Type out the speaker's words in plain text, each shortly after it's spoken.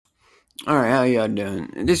All right, how y'all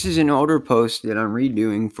doing? This is an older post that I'm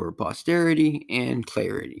redoing for posterity and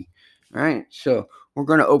clarity. All right, so we're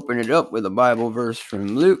going to open it up with a Bible verse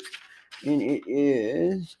from Luke, and it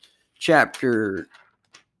is chapter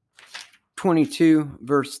 22,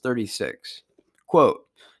 verse 36. Quote,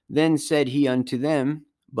 Then said he unto them,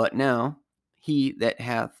 But now he that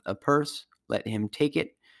hath a purse, let him take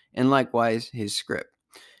it, and likewise his scrip.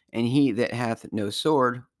 And he that hath no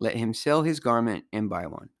sword, let him sell his garment and buy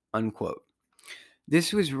one. Unquote.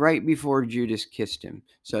 This was right before Judas kissed him.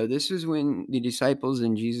 So this was when the disciples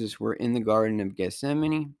and Jesus were in the Garden of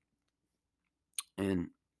Gethsemane, and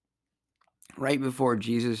right before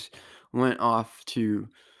Jesus went off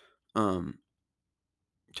um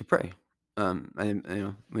to pray.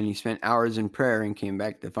 When he spent hours in prayer and came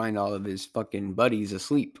back to find all of his fucking buddies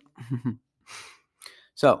asleep.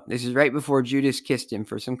 So this is right before Judas kissed him.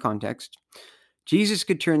 For some context, Jesus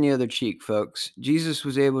could turn the other cheek, folks. Jesus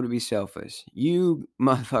was able to be selfless. You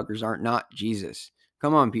motherfuckers aren't not Jesus.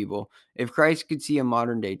 Come on, people. If Christ could see a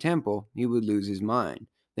modern day temple, he would lose his mind.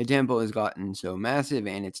 The temple has gotten so massive,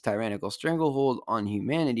 and its tyrannical stranglehold on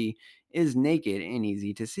humanity is naked and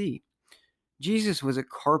easy to see. Jesus was a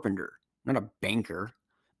carpenter, not a banker.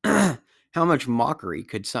 How much mockery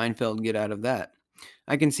could Seinfeld get out of that?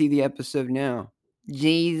 I can see the episode now.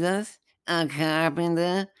 Jesus, a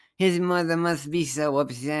carpenter? His mother must be so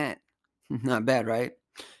upset. Not bad, right?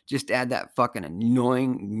 Just add that fucking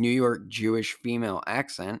annoying New York Jewish female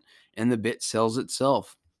accent, and the bit sells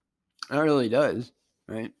itself. It really does,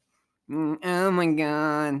 right? Oh my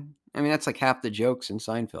god. I mean, that's like half the jokes in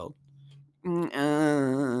Seinfeld.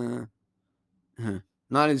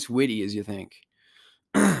 Not as witty as you think.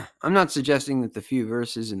 I'm not suggesting that the few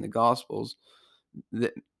verses in the Gospels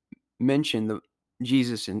that mention the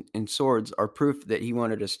Jesus and swords are proof that he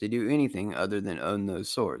wanted us to do anything other than own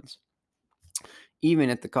those swords,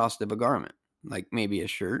 even at the cost of a garment, like maybe a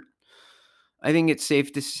shirt. I think it's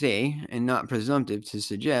safe to say, and not presumptive to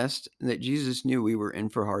suggest, that Jesus knew we were in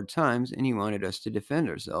for hard times and he wanted us to defend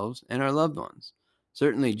ourselves and our loved ones.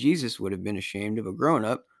 Certainly, Jesus would have been ashamed of a grown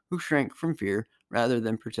up who shrank from fear rather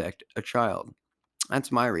than protect a child.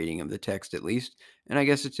 That's my reading of the text, at least, and I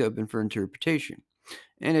guess it's open for interpretation.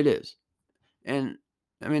 And it is. And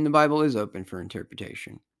I mean, the Bible is open for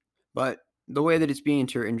interpretation, but the way that it's being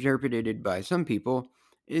interpreted by some people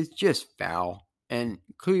is just foul and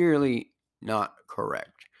clearly not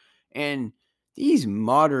correct. And these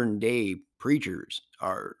modern day preachers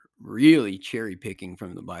are really cherry picking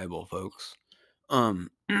from the Bible, folks.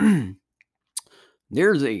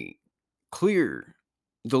 There's a clear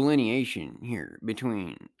delineation here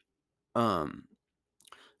between um,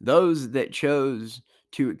 those that chose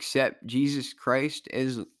to accept Jesus Christ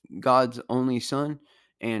as God's only Son,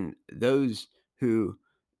 and those who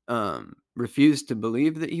refused to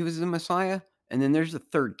believe that he was the Messiah. And then there's a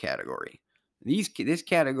third category. This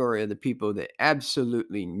category are the people that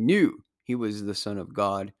absolutely knew he was the Son of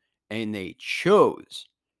God, and they chose,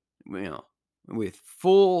 with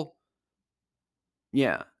full,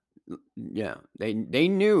 yeah, yeah, they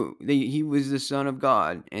knew he was the Son of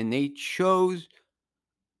God, and they chose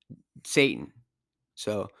Satan.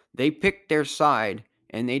 So they picked their side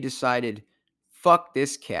and they decided, fuck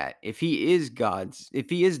this cat. If he is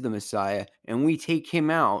the Messiah and we take him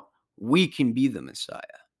out, we can be the Messiah.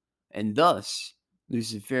 And thus,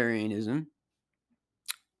 Luciferianism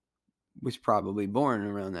was probably born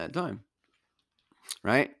around that time,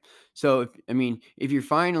 right? So, if you're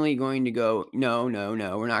finally going to go, no,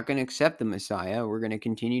 we're not going to accept the Messiah. We're going to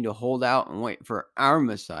continue to hold out and wait for our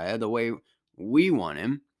Messiah the way we want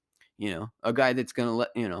him. A guy that's going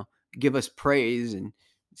to give us praise and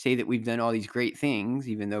say that we've done all these great things,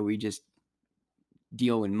 even though we just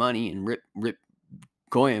deal in money and rip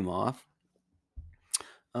Goyim off.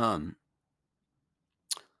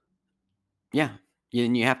 Yeah,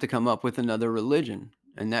 and you have to come up with another religion,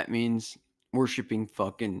 and that means worshiping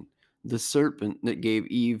fucking the serpent that gave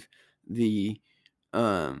Eve the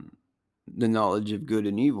knowledge of good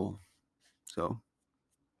and evil. So,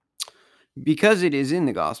 because it is in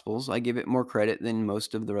the Gospels, I give it more credit than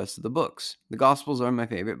most of the rest of the books. The Gospels are my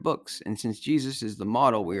favorite books, and since Jesus is the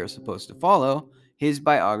model we are supposed to follow, his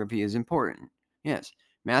biography is important. Yes,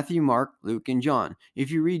 Matthew, Mark, Luke, and John. If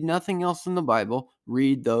you read nothing else in the Bible,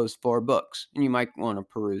 read those 4 books. And you might want to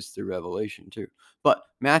peruse through Revelation too. But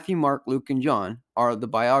Matthew, Mark, Luke, and John are the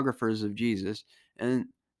biographers of Jesus and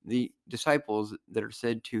the disciples that are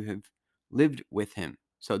said to have lived with him.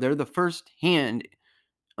 So they're the first hand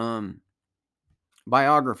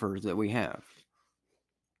biographers that we have.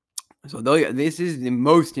 So this is the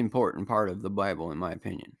most important part of the Bible, in my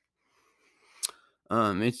opinion.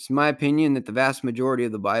 It's my opinion that the vast majority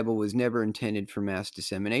of the Bible was never intended for mass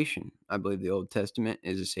dissemination. I believe the Old Testament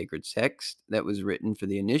is a sacred text that was written for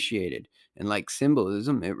the initiated, and like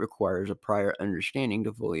symbolism, it requires a prior understanding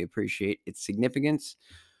to fully appreciate its significance.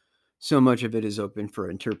 So much of it is open for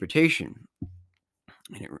interpretation.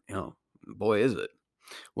 And boy, is it.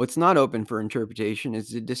 What's not open for interpretation is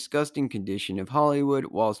the disgusting condition of Hollywood,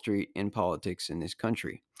 Wall Street, and politics in this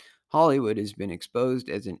country. Hollywood has been exposed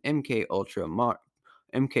as an MK Ultra,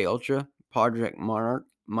 Project Monarch,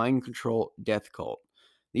 mind control, death cult.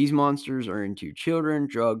 These monsters are into children,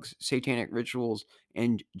 drugs, satanic rituals,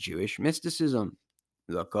 and Jewish mysticism.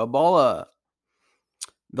 The Kabbalah.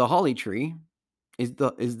 The holly tree is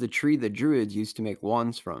the tree the Druids used to make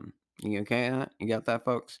wands from. You okay? You got that,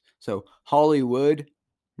 folks? So Hollywood,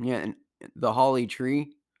 yeah, and the holly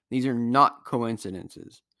tree. These are not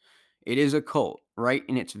coincidences. It is a cult, right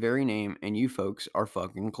in its very name, and you folks are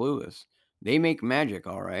fucking clueless. They make magic,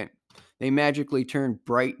 all right. They magically turn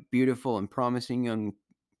bright, beautiful, and promising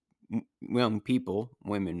young people,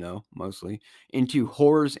 women though, mostly, into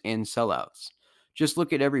whores and sellouts. Just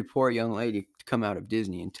look at every poor young lady to come out of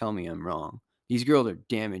Disney and tell me I'm wrong. These girls are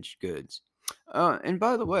damaged goods. And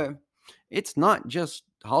by the way, it's not just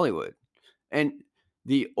Hollywood. And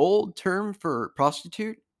the old term for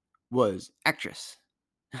prostitute was actress.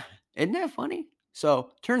 Isn't that funny?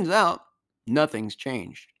 So, turns out nothing's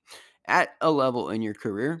changed. At a level in your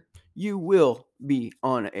career, you will be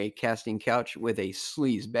on a casting couch with a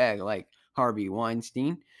sleaze bag like Harvey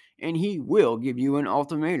Weinstein, and he will give you an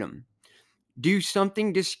ultimatum: do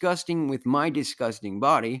something disgusting with my disgusting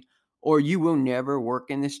body, or you will never work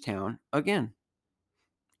in this town again.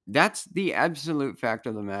 That's the absolute fact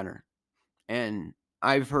of the matter. And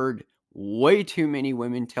I've heard way too many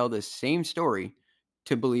women tell the same story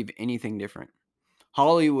to believe anything different.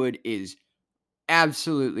 Hollywood is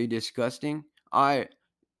absolutely disgusting. I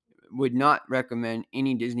would not recommend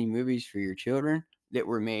any Disney movies for your children that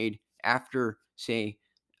were made after, say,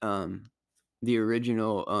 um, the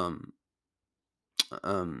original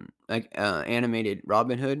animated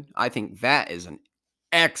Robin Hood. I think that is an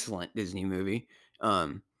excellent Disney movie.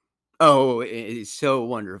 Um, Oh, it is so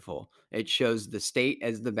wonderful. It shows the state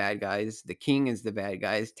as the bad guys, the king as the bad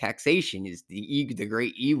guys, taxation is the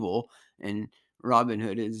great evil, and Robin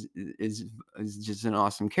Hood is just an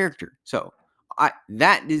awesome character. So,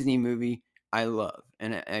 that Disney movie I love,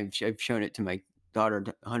 and I've shown it to my daughter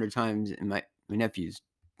 100 times, and my nephews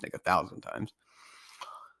like 1,000 times.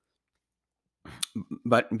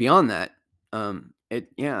 But beyond that,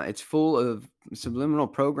 it's full of subliminal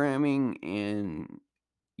programming and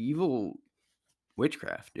evil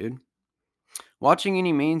witchcraft, dude. Watching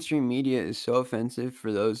any mainstream media is so offensive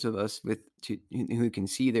for those of us who can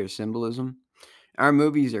see their symbolism. Our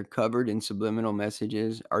movies are covered in subliminal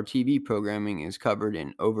messages, our TV programming is covered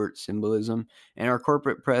in overt symbolism, and our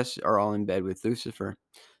corporate press are all in bed with Lucifer.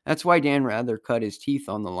 That's why Dan Rather cut his teeth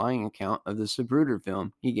on the lying account of the Zapruder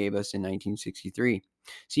film he gave us in 1963.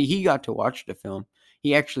 See, he got to watch the film.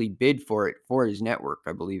 He actually bid for it for his network,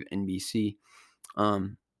 I believe NBC.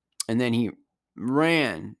 And then he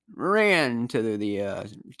ran to the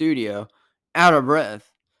studio out of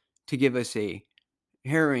breath to give us a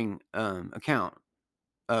harrowing account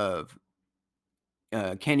of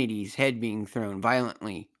Kennedy's head being thrown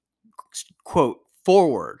violently, quote,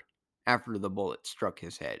 forward after the bullet struck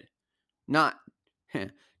his head. Not,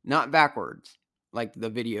 not backwards, like the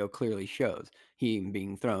video clearly shows. He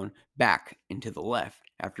being thrown back into the left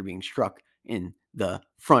after being struck in the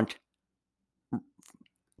front,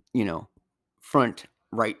 front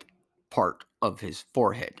right part of his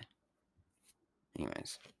forehead.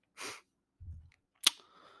 Anyways.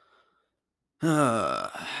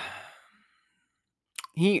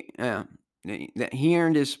 He he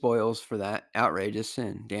earned his spoils for that outrageous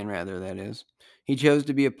sin, Dan Rather, that is. He chose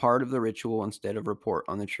to be a part of the ritual instead of report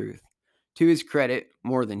on the truth. To his credit,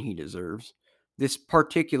 more than he deserves, this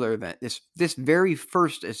particular event, this very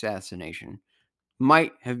first assassination,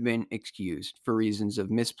 might have been excused for reasons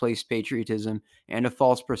of misplaced patriotism and a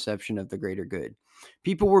false perception of the greater good.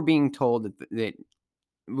 People were being told that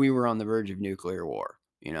we were on the verge of nuclear war.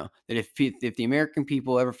 That if the American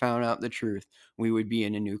people ever found out the truth, we would be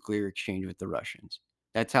in a nuclear exchange with the Russians.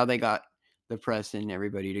 That's how they got the press and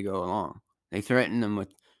everybody to go along. They threatened them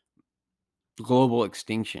with global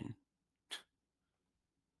extinction.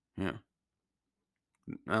 Yeah.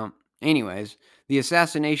 Anyways, the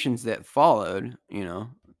assassinations that followed,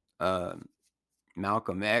 uh,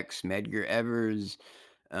 Malcolm X, Medgar Evers,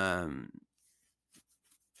 um,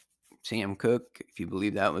 Sam Cooke, if you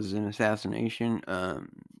believe that was an assassination,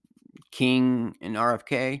 King and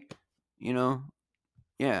RFK, you know,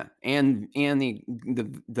 Yeah, and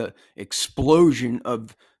the explosion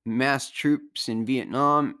of mass troops in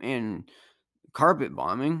Vietnam and carpet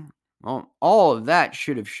bombing. Well, all of that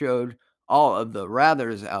should have showed all of the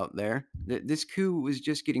rathers out there that this coup was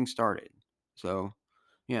just getting started. So,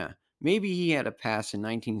 yeah, maybe he had a pass in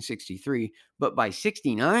 1963, but by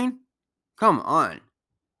 69, come on,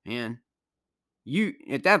 man. You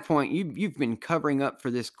at that point you've been covering up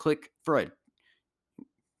for this clique for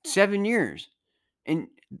 7 years, and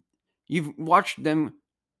you've watched them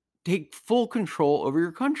take full control over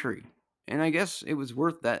your country. And I guess it was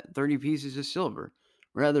worth that 30 pieces of silver.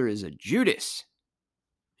 Rather is a Judas.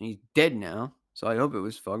 He's dead now, so I hope it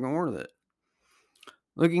was fucking worth it.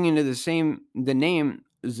 Looking into the name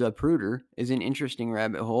Zapruder is an interesting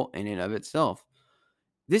rabbit hole in and of itself.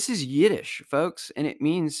 This is Yiddish, folks, and it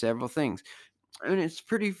means several things. And it's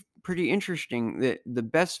pretty interesting that the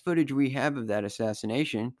best footage we have of that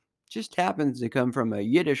assassination just happens to come from a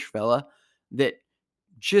Yiddish fella that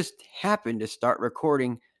just happened to start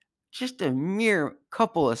recording just a mere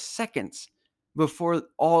couple of seconds before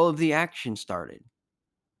all of the action started.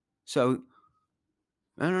 So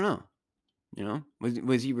I don't know.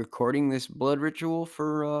 Was he recording this blood ritual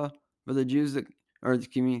for the Jews that, or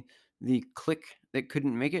excuse me, the clique that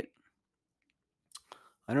couldn't make it?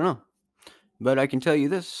 I don't know, but I can tell you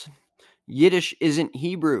this: Yiddish isn't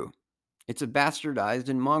Hebrew. It's a bastardized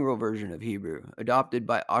and mongrel version of Hebrew, adopted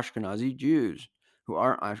by Ashkenazi Jews who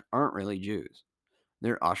aren't really Jews.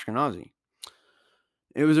 They're Ashkenazi.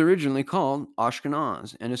 It was originally called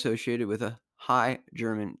Ashkenaz and associated with a High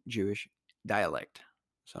German Jewish dialect.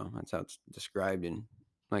 So that's how it's described in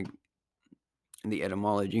like the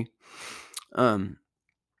etymology. Um,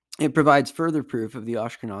 it provides further proof of the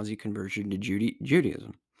Ashkenazi conversion to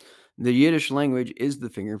Judaism. The Yiddish language is the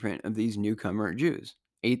fingerprint of these newcomer Jews.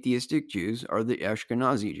 Atheistic Jews are the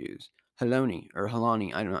Ashkenazi Jews. Haloni or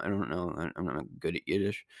Halani, I don't know. I'm not good at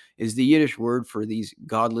Yiddish. Is the Yiddish word for these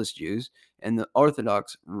godless Jews, and the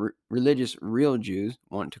Orthodox religious real Jews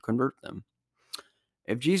want to convert them.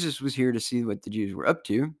 If Jesus was here to see what the Jews were up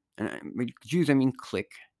to, and Jews, I mean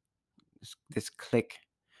clique, this clique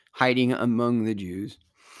hiding among the Jews,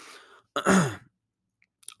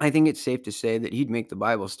 I think it's safe to say that he'd make the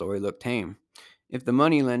Bible story look tame. If the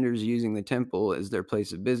moneylenders using the temple as their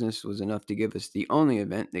place of business was enough to give us the only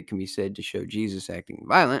event that can be said to show Jesus acting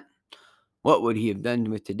violent, what would he have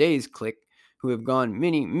done with today's clique who have gone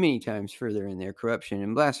many, many times further in their corruption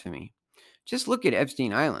and blasphemy? Just look at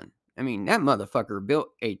Epstein Island. I mean, that motherfucker built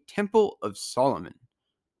a Temple of Solomon.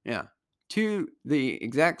 Yeah. To the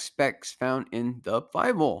exact specs found in the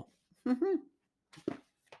Bible.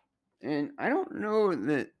 And I don't know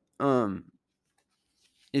that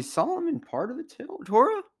is Solomon part of the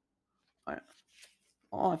Torah?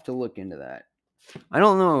 I'll have to look into that. I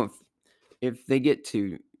don't know if they get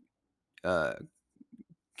to uh,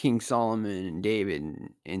 King Solomon and David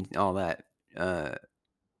and all that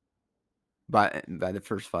by the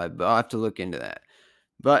first five, but I'll have to look into that.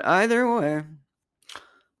 But either way,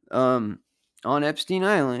 on Epstein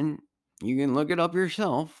Island, you can look it up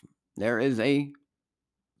yourself. There is a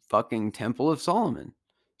fucking Temple of Solomon.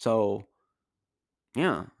 So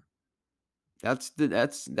yeah, that's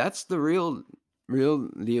the real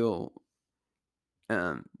deal.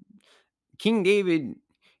 King David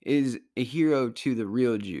is a hero to the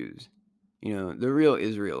real Jews, the real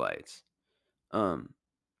Israelites.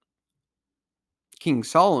 King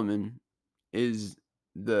Solomon is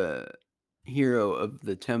the hero of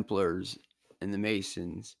the Templars and the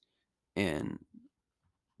Masons and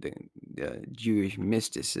the Jewish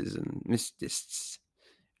mystists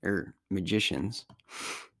or magicians.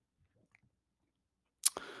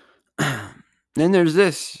 Then there's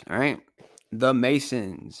this, all right? The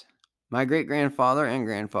Masons. My great-grandfather and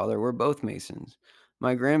grandfather were both Masons.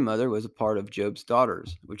 My grandmother was a part of Job's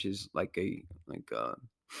Daughters, which is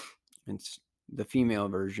it's the female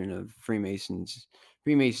version of Freemasonry's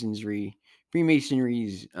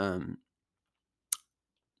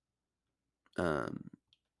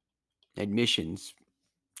admissions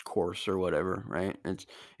course or whatever, right?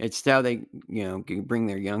 It's how they bring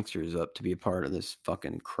their youngsters up to be a part of this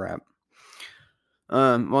fucking crap.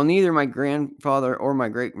 Well, neither my grandfather or my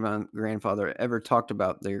great-grandfather ever talked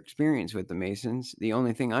about their experience with the Masons. The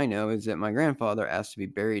only thing I know is that my grandfather asked to be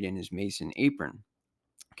buried in his Mason apron.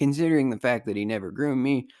 Considering the fact that he never groomed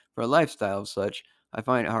me for a lifestyle of such, I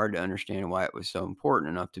find it hard to understand why it was so important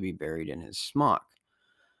enough to be buried in his smock.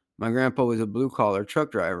 My grandpa was a blue-collar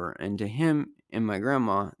truck driver, and to him and my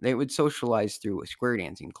grandma, they would socialize through a square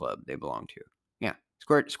dancing club they belonged to. Yeah,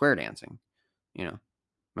 square dancing.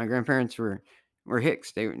 My grandparents were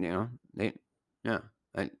Hicks. They yeah,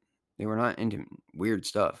 They were not into weird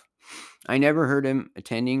stuff. I never heard him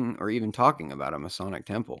attending or even talking about a Masonic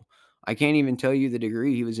temple. I can't even tell you the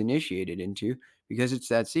degree he was initiated into because it's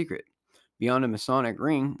that secret. Beyond a Masonic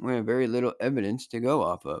ring, we have very little evidence to go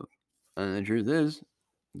off of. And the truth is,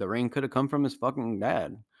 the ring could have come from his fucking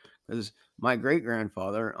dad. Because my great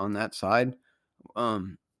grandfather on that side,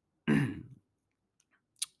 um,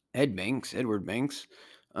 Edward Banks,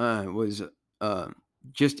 was uh,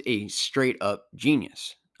 just a straight up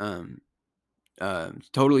genius.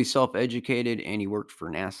 Totally self educated, and he worked for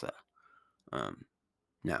NASA. Um,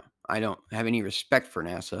 now, I don't have any respect for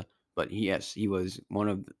NASA, but yes, he worked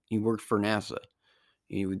for NASA.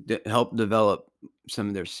 He would help develop some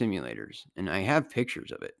of their simulators, and I have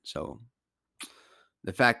pictures of it. So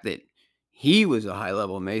the fact that he was a high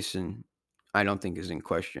level Mason, I don't think is in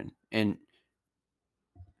question. And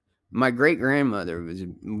my great grandmother was a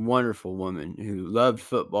wonderful woman who loved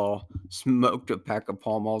football, smoked a pack of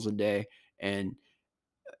Pall Malls a day, and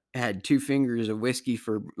had 2 fingers of whiskey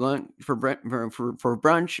for lunch for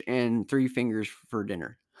brunch and 3 fingers for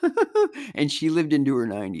dinner. And she lived into her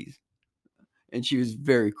 90s, and she was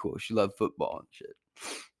very cool. She loved football and shit.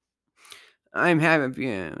 I'm happy.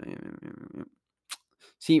 Yeah.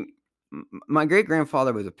 See, my great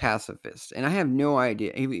grandfather was a pacifist, and I have no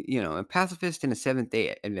idea. A pacifist and a Seventh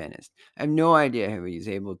Day Adventist. I have no idea how he was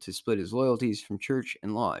able to split his loyalties from church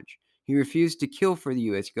and lodge. He refused to kill for the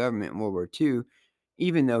U.S. government in World War II,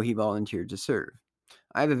 even though he volunteered to serve.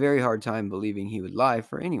 I have a very hard time believing he would lie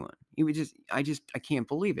for anyone. I can't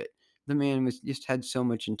believe it. The man was just had so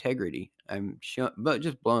much integrity. But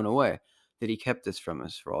just blown away that he kept this from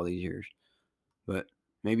us for all these years. But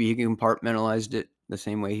maybe he compartmentalized it the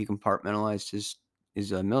same way he compartmentalized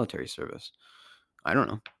his military service. I don't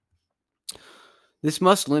know. This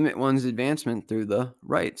must limit one's advancement through the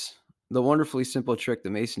rites. The wonderfully simple trick the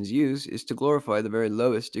Masons use is to glorify the very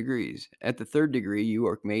lowest degrees. At the 3rd degree, you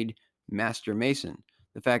are made Master Mason.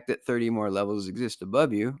 The fact that 30 more levels exist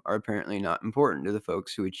above you are apparently not important to the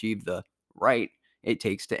folks who achieve the right it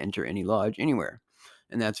takes to enter any lodge anywhere.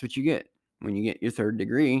 And that's what you get. When you get your 3rd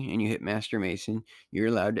degree and you hit Master Mason, you're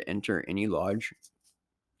allowed to enter any lodge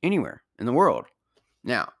anywhere in the world.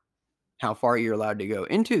 Now, how far you're allowed to go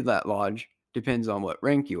into that lodge depends on what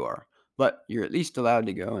rank you are, but you're at least allowed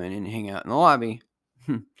to go in and hang out in the lobby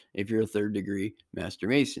if you're a 3rd degree Master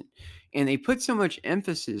Mason. And they put so much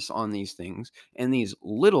emphasis on these things and these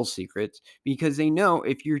little secrets because they know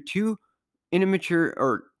if you're too immature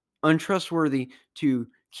or untrustworthy to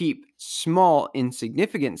keep small,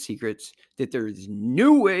 insignificant secrets, that there is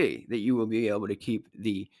no way that you will be able to keep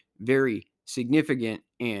the very significant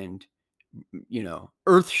and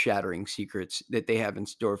earth-shattering secrets that they have in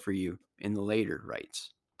store for you in the later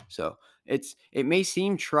rites. So it may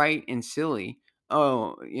seem trite and silly.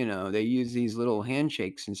 Oh, they use these little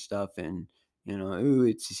handshakes and stuff, and ooh,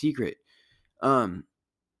 it's a secret.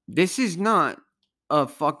 This is not a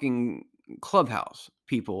fucking clubhouse,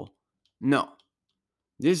 people. No,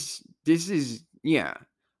 this is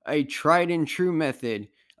a tried and true method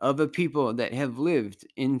of a people that have lived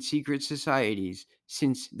in secret societies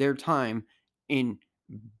since their time in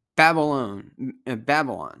Babylon,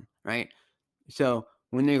 right? So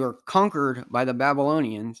when they were conquered by the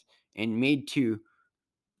Babylonians and made to,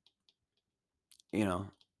 you know,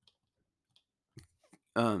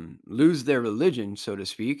 lose their religion, so to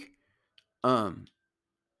speak, um,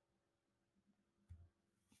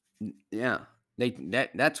 yeah,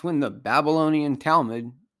 that's when the Babylonian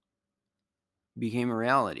Talmud became a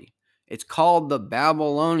reality. It's called the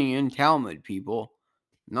Babylonian Talmud, people,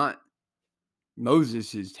 not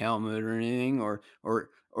Moses's Talmud or anything, or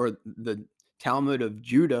the Talmud of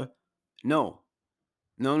Judah. No,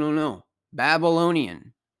 no, no, no.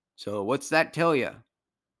 Babylonian. So what's that tell you?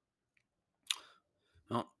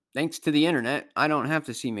 Well, thanks to the internet, I don't have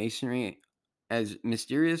to see Masonry as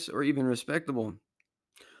mysterious or even respectable.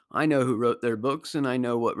 I know who wrote their books, and I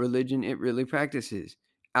know what religion it really practices.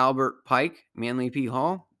 Albert Pike, Manly P.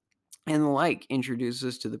 Hall, and the like introduce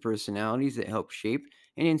us to the personalities that help shape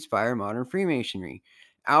and inspire modern Freemasonry.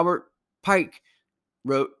 Albert Pike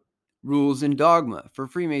wrote Rules and Dogma for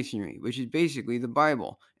Freemasonry, which is basically the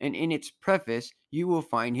Bible, and in its preface, you will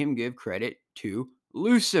find him give credit to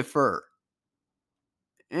Lucifer.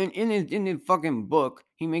 And in the fucking book,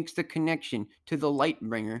 he makes the connection to the light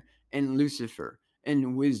bringer and Lucifer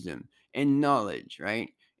and wisdom and knowledge, right?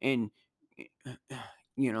 And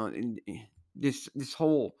you know, this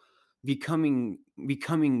whole becoming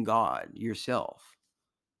God yourself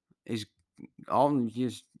is all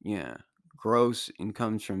just gross and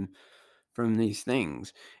comes from these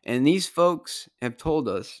things. And these folks have told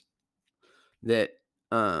us that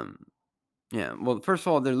um Yeah. Well, first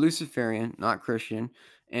of all, they're Luciferian, not Christian,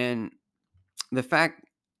 and the fact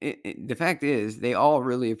the fact is they all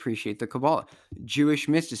really appreciate the Kabbalah, Jewish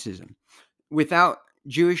mysticism. Without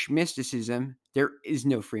Jewish mysticism, there is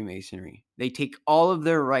no Freemasonry. They take all of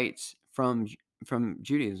their rights from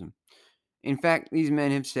Judaism. In fact, these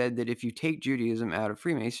men have said that if you take Judaism out of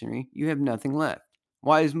Freemasonry, you have nothing left.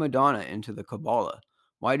 Why is Madonna into the Kabbalah?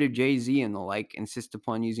 Why do Jay-Z and the like insist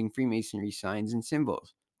upon using Freemasonry signs and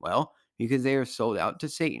symbols? Well, because they are sold out to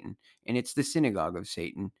Satan, and it's the synagogue of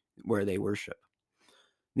Satan where they worship.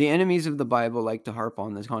 The enemies of the Bible like to harp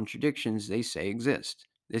on the contradictions they say exist.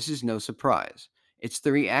 This is no surprise. It's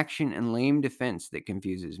the reaction and lame defense that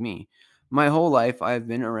confuses me. My whole life, I have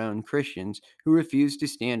been around Christians who refuse to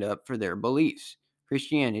stand up for their beliefs.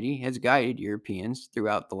 Christianity has guided Europeans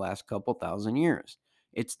throughout the last couple thousand years.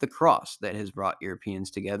 It's the cross that has brought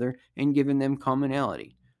Europeans together and given them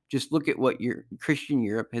commonality. Just look at what Christian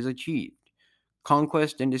Europe has achieved: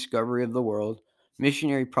 conquest and discovery of the world,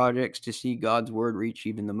 missionary projects to see God's word reach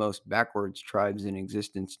even the most backwards tribes in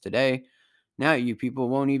existence today. Now you people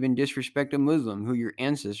won't even disrespect a Muslim who your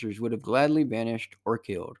ancestors would have gladly banished or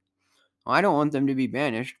killed. I don't want them to be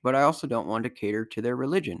banished, but I also don't want to cater to their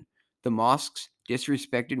religion. The mosques,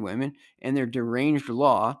 disrespected women, and their deranged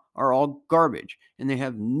law are all garbage, and they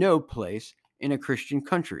have no place in a Christian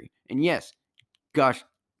country. And yes, gosh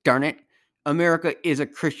darn it, America is a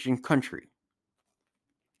Christian country.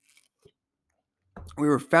 We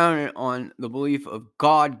were founded on the belief of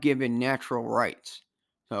God-given natural rights.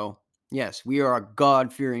 So, yes, we are a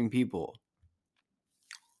God-fearing people.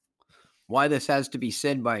 Why this has to be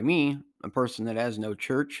said by me, a person that has no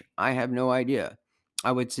church, I have no idea.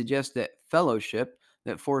 I would suggest that fellowship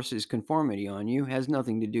that forces conformity on you has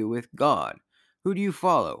nothing to do with God. Who do you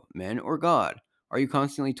follow, men or God? Are you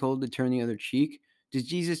constantly told to turn the other cheek? Does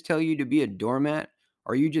Jesus tell you to be a doormat?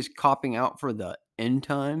 Are you just copping out for the end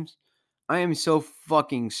times? I am so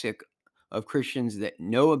fucking sick of Christians that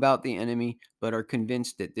know about the enemy but are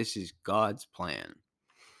convinced that this is God's plan.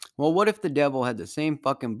 Well, what if the devil had the same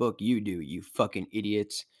fucking book you do, you fucking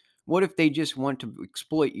idiots? What if they just want to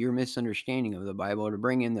exploit your misunderstanding of the Bible to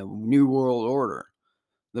bring in the New World Order?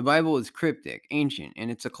 The Bible is cryptic, ancient, and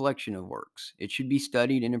it's a collection of works. It should be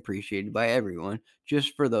studied and appreciated by everyone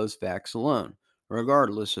just for those facts alone,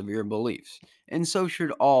 regardless of your beliefs. And so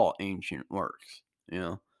should all ancient works.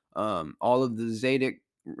 All of the Zedic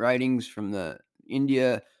writings from the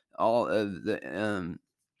India, all of the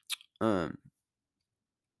um,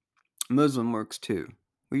 Muslim works too.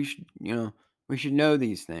 We should know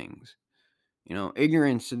these things.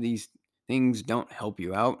 Ignorance of these things don't help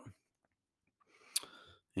you out.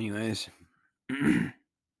 Anyways,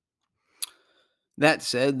 that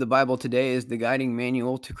said, the Bible today is the guiding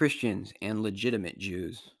manual to Christians and legitimate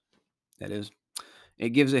Jews. That is,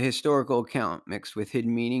 it gives a historical account mixed with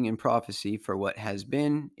hidden meaning and prophecy for what has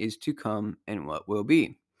been, is to come, and what will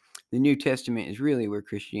be. The New Testament is really where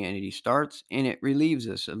Christianity starts, and it relieves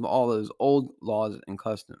us of all those old laws and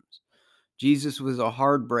customs. Jesus was a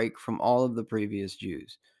hard break from all of the previous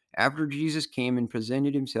Jews. After Jesus came and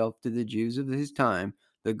presented himself to the Jews of his time,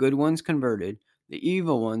 the good ones converted, the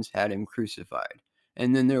evil ones had him crucified.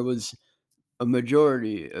 And then there was a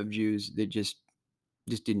majority of Jews that just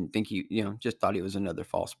didn't think just thought he was another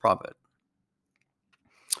false prophet.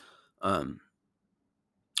 Um,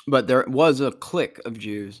 but there was a clique of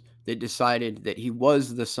Jews that decided that he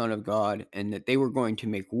was the Son of God and that they were going to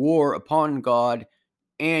make war upon God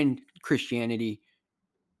and Christianity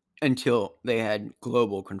until they had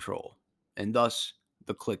global control. And thus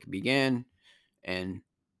the clique began and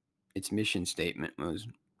its mission statement was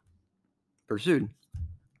pursued.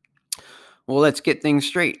 Well, let's get things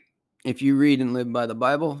straight. If you read and live by the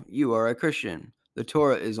Bible, you are a Christian. The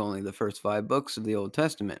Torah is only the first 5 books of the Old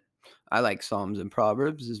Testament. I like Psalms and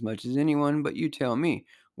Proverbs as much as anyone, but you tell me,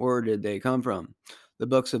 where did they come from? The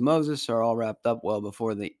books of Moses are all wrapped up well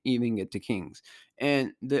before they even get to Kings.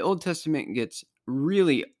 And the Old Testament gets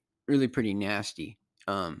really, really pretty nasty.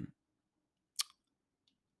 Towards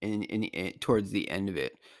the end of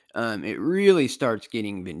it, it really starts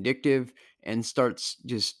getting vindictive and starts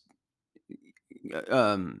just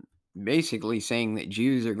um, basically saying that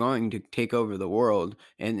Jews are going to take over the world,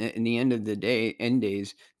 and in the end of the end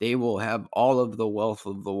days, they will have all of the wealth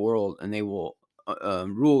of the world, and they will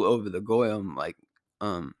rule over the goyim like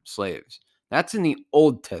slaves. That's in the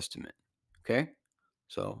Old Testament. Okay,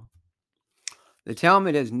 so the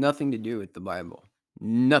Talmud has nothing to do with the Bible.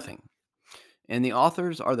 Nothing. And the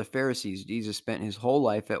authors are the Pharisees Jesus spent his whole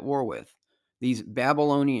life at war with. These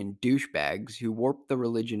Babylonian douchebags who warped the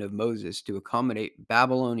religion of Moses to accommodate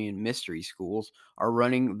Babylonian mystery schools are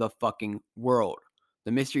running the fucking world.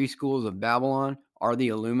 The mystery schools of Babylon are the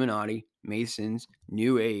Illuminati, Masons,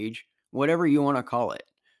 New Age, whatever you want to call it.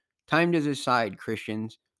 Time to decide,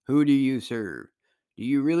 Christians. Who do you serve? Do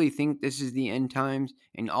you really think this is the end times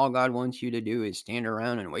and all God wants you to do is stand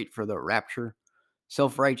around and wait for the rapture?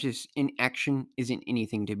 Self righteous inaction isn't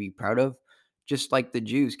anything to be proud of. Just like the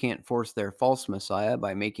Jews can't force their false Messiah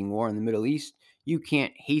by making war in the Middle East, you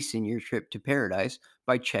can't hasten your trip to paradise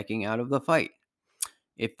by checking out of the fight.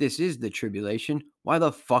 If this is the tribulation, why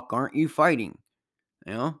the fuck aren't you fighting?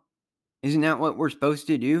 You know? Isn't that what we're supposed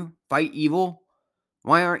to do? Fight evil?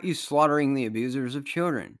 Why aren't you slaughtering the abusers of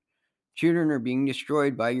children? Children are being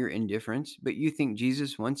destroyed by your indifference, but you think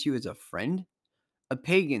Jesus wants you as a friend? A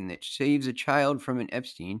pagan that saves a child from an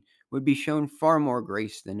Epstein would be shown far more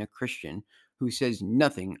grace than a Christian who says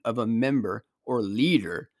nothing of a member or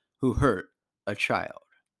leader who hurt a child.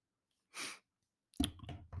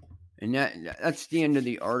 And that's the end of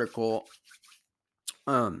the article.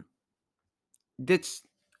 That's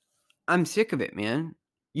I'm sick of it, man.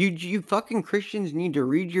 You fucking Christians need to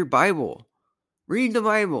read your Bible. Read the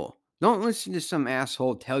Bible. Don't listen to some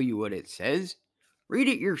asshole tell you what it says. Read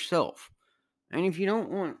it yourself. And if you don't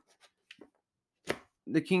want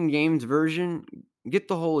the King James Version, get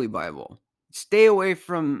the Holy Bible. Stay away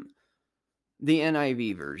from the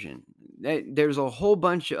NIV version. There's a whole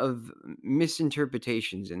bunch of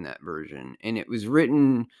misinterpretations in that version, and it was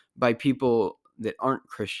written by people that aren't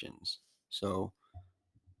Christians. So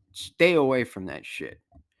stay away from that shit.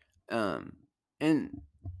 And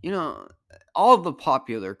all the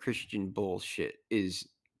popular Christian bullshit is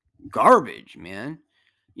garbage, man.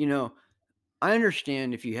 I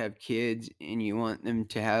understand if you have kids and you want them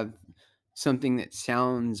to have something that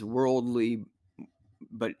sounds worldly,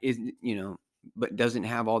 but isn't, but doesn't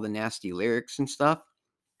have all the nasty lyrics and stuff.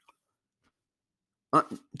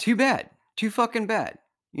 Too bad. Too fucking bad.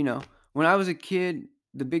 When I was a kid,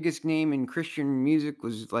 the biggest name in Christian music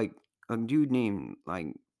was like a dude named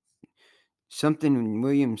like something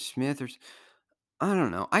William Smith or I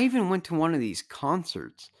don't know. I even went to one of these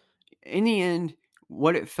concerts. In the end,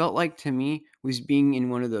 what it felt like to me was being in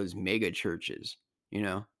one of those mega churches, you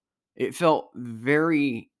know? It felt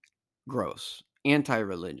very gross,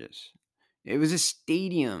 anti-religious. It was a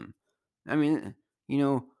stadium. I mean,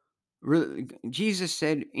 Jesus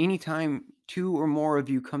said, anytime two or more of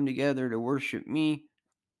you come together to worship me,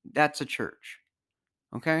 that's a church.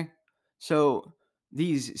 Okay? So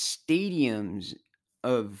these stadiums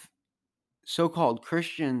of so-called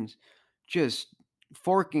Christians just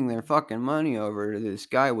forking their fucking money over to this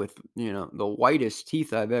guy with, the whitest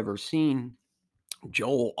teeth I've ever seen,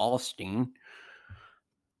 Joel Osteen.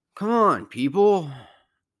 Come on, people.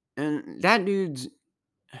 And that dude's,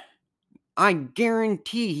 I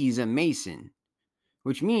guarantee he's a Mason,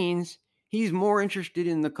 which means he's more interested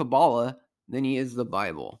in the Kabbalah than he is the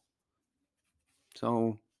Bible.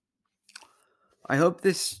 So I hope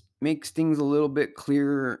this makes things a little bit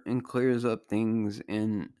clearer and clears up things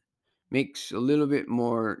and makes a little bit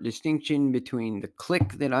more distinction between the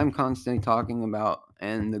clique that I'm constantly talking about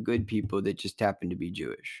and the good people that just happen to be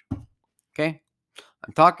Jewish. Okay?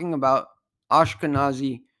 I'm talking about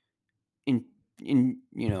Ashkenazi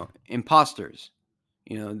imposters.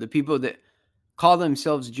 The people that call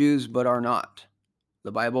themselves Jews but are not.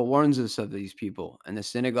 The Bible warns us of these people and the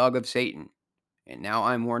synagogue of Satan. And now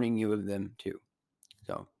I'm warning you of them too.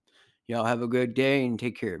 So, y'all have a good day and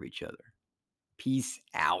take care of each other. Peace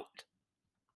out.